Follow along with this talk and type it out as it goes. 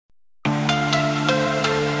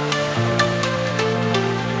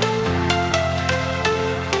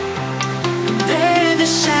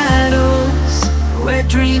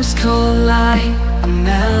dreams collide. A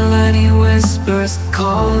melody whispers,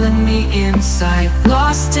 calling me inside.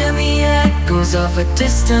 Lost in the echoes of a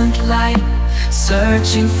distant light,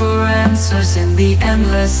 searching for answers in the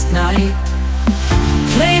endless night.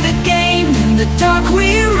 Play the game, in the dark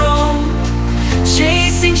we roam,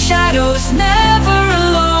 chasing shadows, never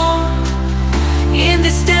alone. In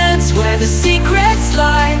this dance where the secrets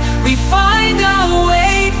lie, we find our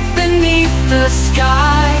way beneath the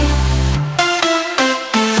sky.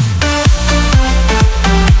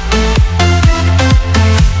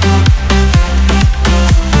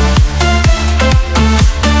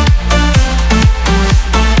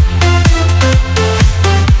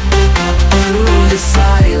 Through the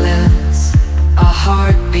silence, a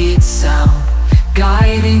heartbeat sound,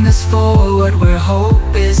 guiding us forward where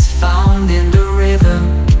hope is found. In the rhythm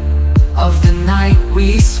of the night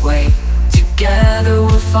we sway, together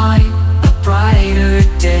we'll find a brighter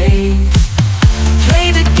day.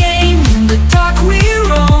 Play the game, in the dark we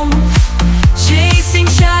roam, chasing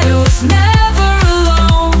shadows, never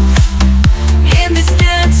alone. In this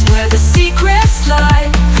dance where the secrets lie,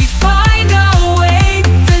 we find our way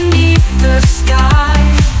beneath the sky.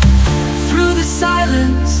 Through the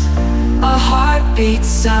silence, a heartbeat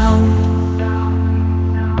sound,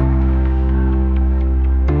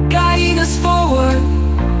 guiding us forward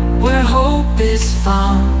where hope is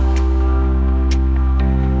found.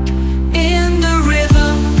 In the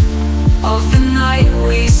rhythm of the night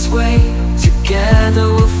we sway, together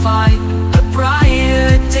we'll find a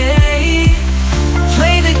brighter day.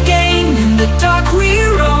 Play the game, in the dark we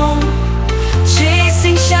roam,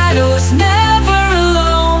 chasing shadows, never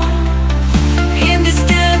alone. In this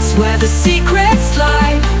dance where the secrets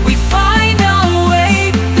lie, we find our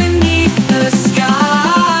way beneath the sky.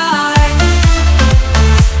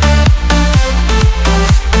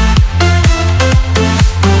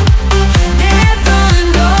 Never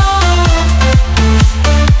alone,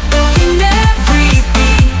 in every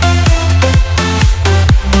beat,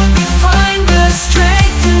 we find the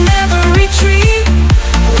strength to never retreat.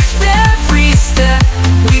 With every step,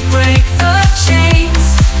 we break the chains.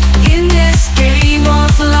 In this game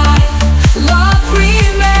of life, love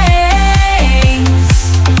remains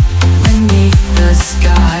beneath the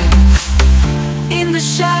sky. In the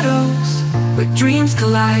shadows where dreams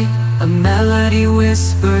collide, a melody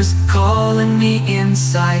whispers, calling me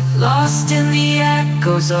inside. Lost in the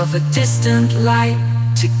echoes of a distant light,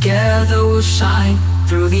 together we'll shine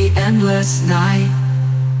through the endless night.